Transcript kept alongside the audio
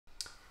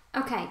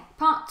Okay,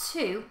 part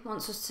 2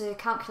 wants us to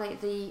calculate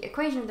the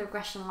equation of the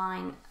regression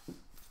line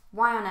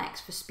y on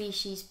x for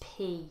species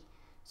P.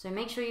 So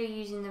make sure you're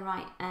using the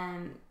right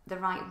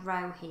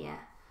row here.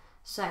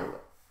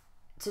 So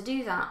to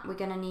do that, we're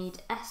going to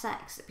need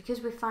Sx, because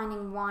we're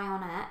finding y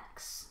on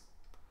x,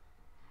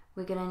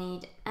 we're going to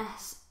need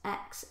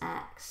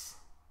Sxx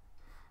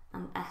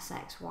and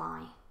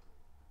Sxy.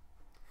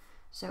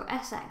 So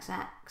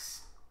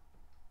Sxx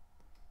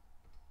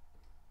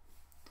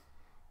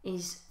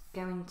is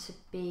going to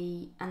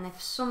be, and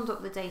they've summed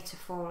up the data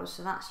for us,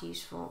 so that's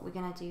useful. We're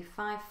going to do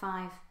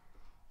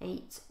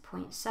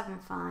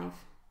 558.75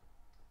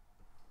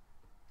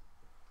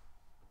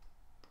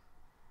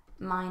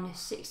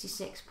 minus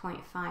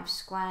 66.5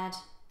 squared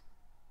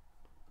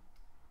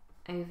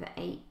over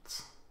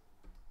 8 .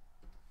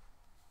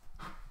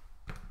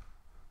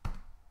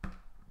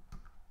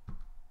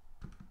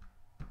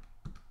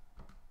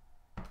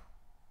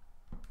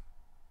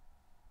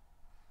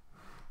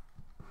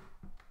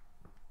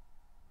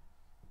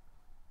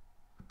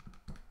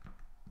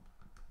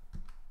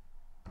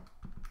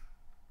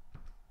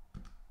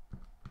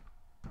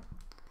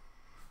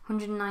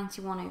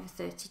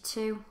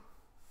 (191/32)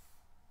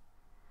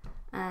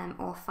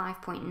 or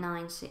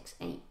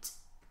 5.968.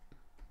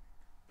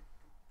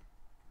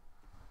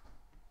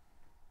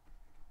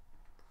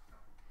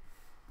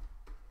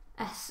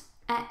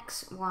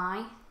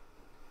 Sxy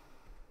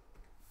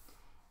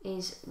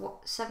is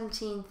what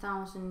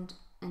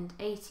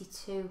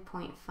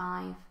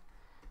 17,082.5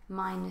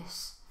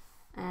 minus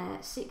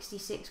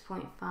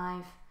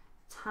 66.5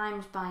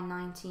 times by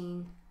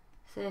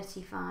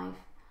 1935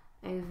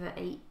 over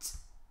 8,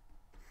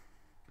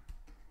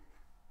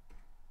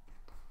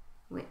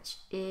 which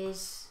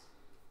is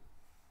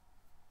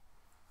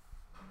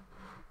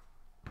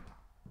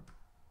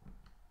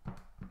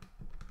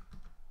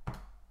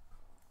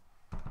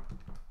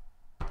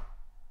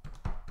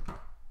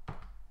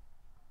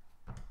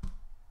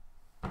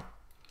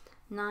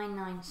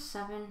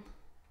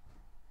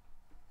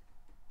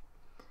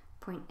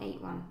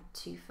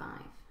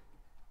 997.8125.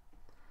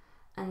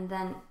 And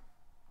then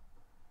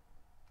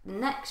the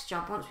next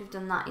job, once we've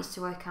done that, is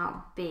to work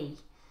out B.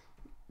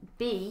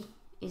 B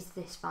is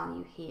this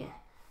value here.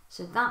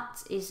 So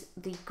that is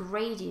the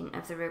gradient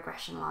of the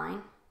regression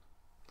line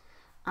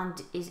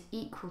and is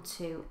equal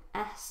to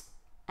Sxy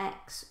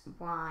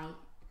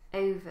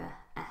over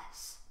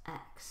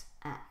Sxx.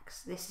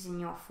 This is in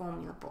your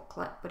formula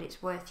booklet, but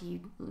it's worth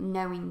you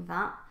knowing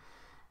that,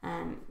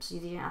 so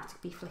you don't have to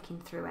be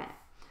flicking through it.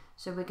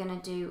 So we're going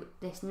to do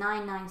this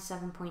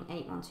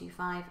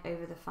 997.8125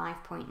 over the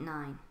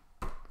 5.9.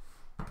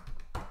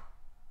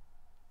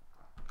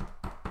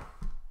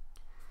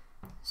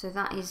 So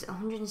that is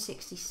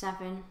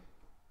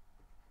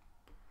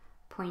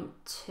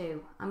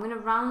 167.2. I'm going to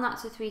round that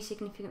to 3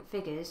 significant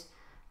figures,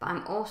 but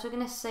I'm also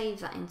going to save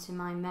that into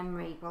my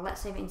memory. Well,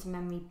 let's save it into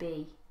memory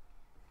B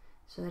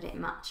so that it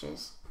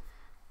matches.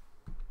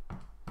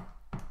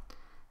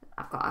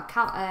 I've got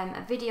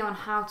a video on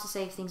how to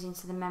save things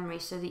into the memory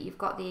so that you've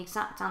got the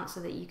exact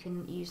answer that you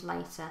can use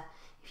later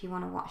if you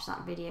want to watch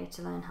that video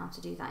to learn how to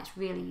do that. It's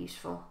really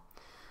useful.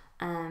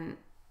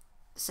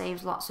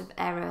 Saves lots of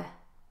errors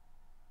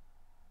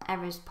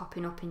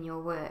popping up in your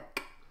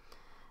work.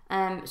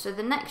 So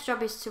the next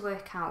job is to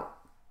work out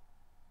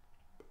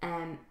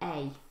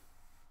A.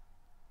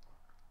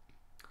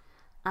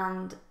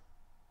 And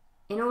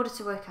in order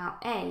to work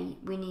out A,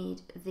 we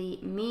need the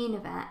mean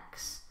of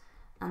x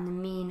and the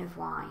mean of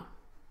y.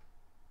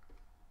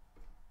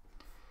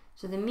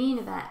 So the mean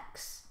of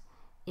x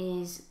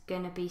is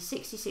going to be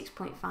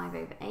 66.5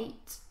 over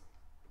 8,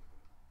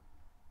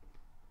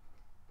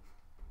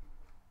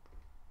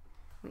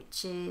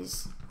 which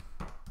is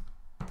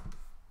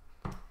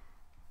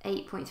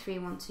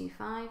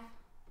 8.3125,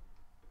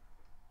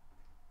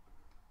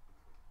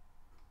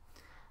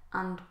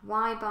 and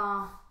y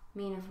bar,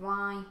 mean of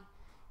y,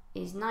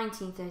 is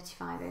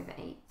 1935 over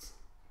 8.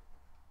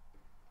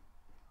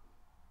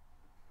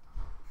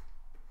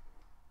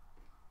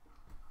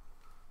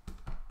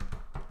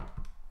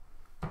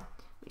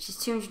 Which is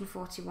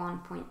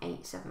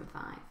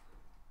 241.875.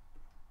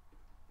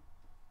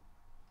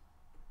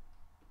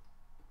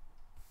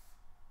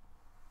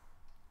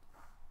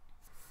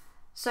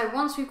 So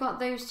once we've got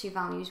those two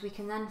values, we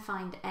can then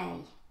find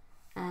A.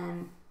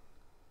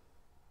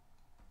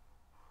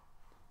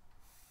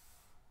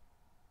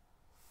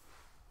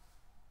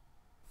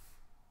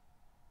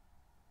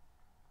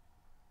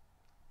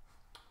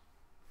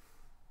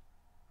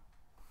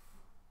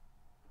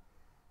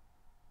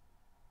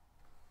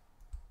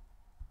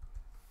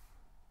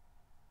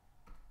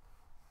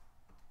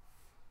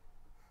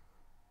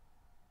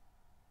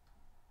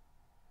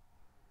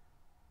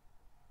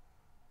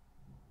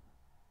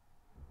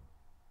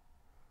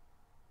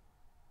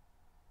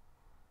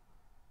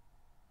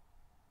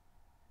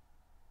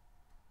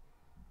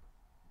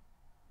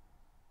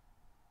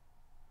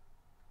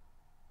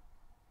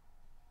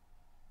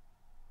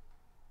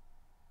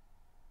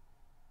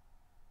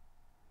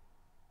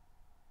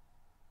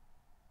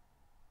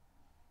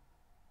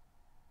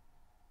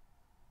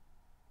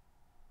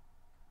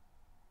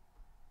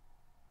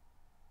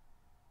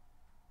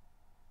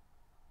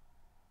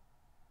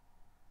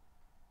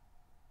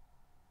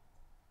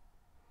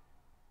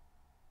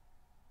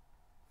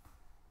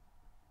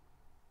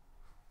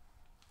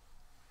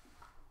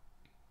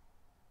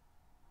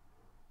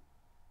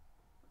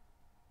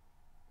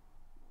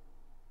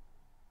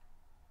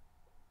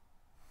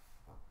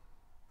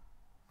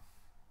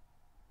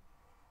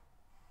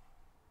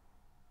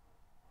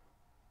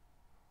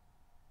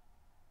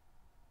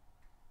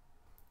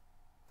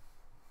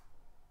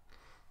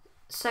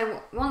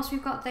 So once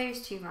we've got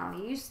those two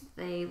values,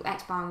 the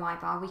x bar and y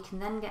bar, we can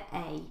then get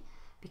a,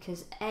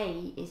 because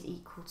a is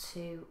equal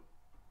to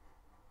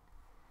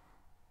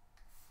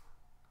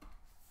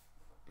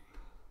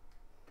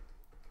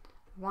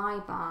y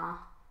bar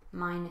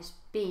minus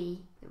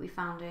b that we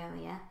found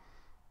earlier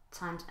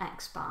times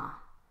x bar.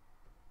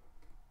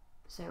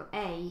 So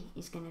a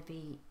is going to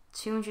be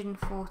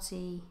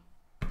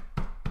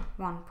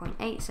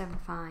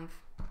 241.875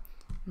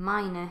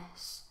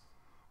 minus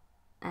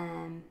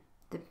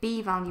the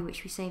b value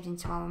which we saved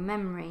into our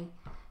memory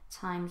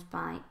times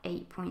by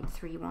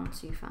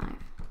 8.3125.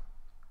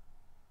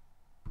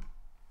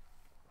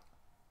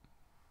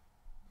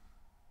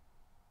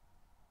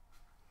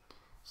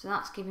 So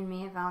that's giving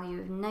me a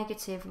value of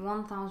negative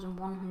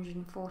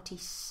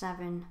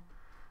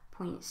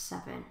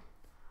 1147.7,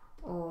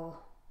 or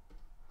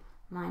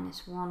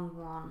minus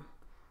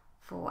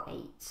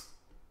 1148.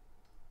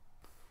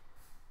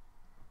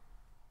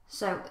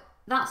 So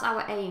that's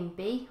our A and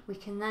B. We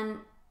can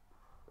then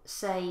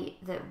say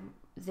that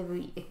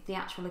the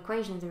actual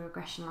equation of the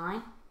regression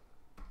line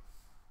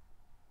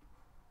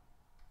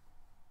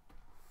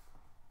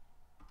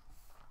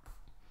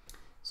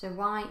so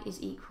y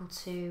is equal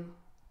to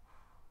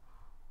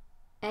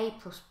a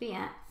plus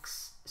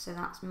bx, so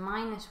that's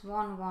minus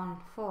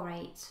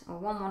 1148, or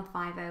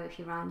 1150 if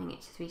you're rounding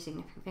it to three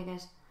significant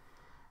figures,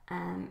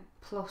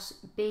 plus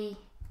b,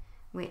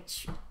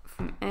 which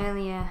from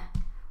earlier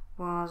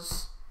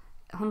was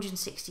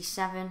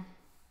 167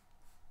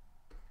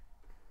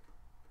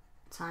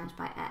 times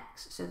by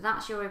x. So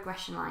that's your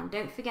regression line.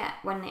 Don't forget,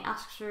 when it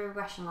asks for a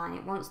regression line,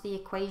 it wants the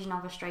equation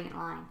of a straight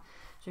line.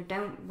 So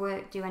don't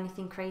do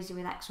anything crazy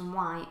with x and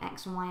y.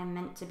 X and y are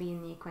meant to be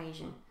in the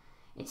equation.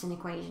 It's an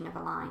equation of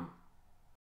a line.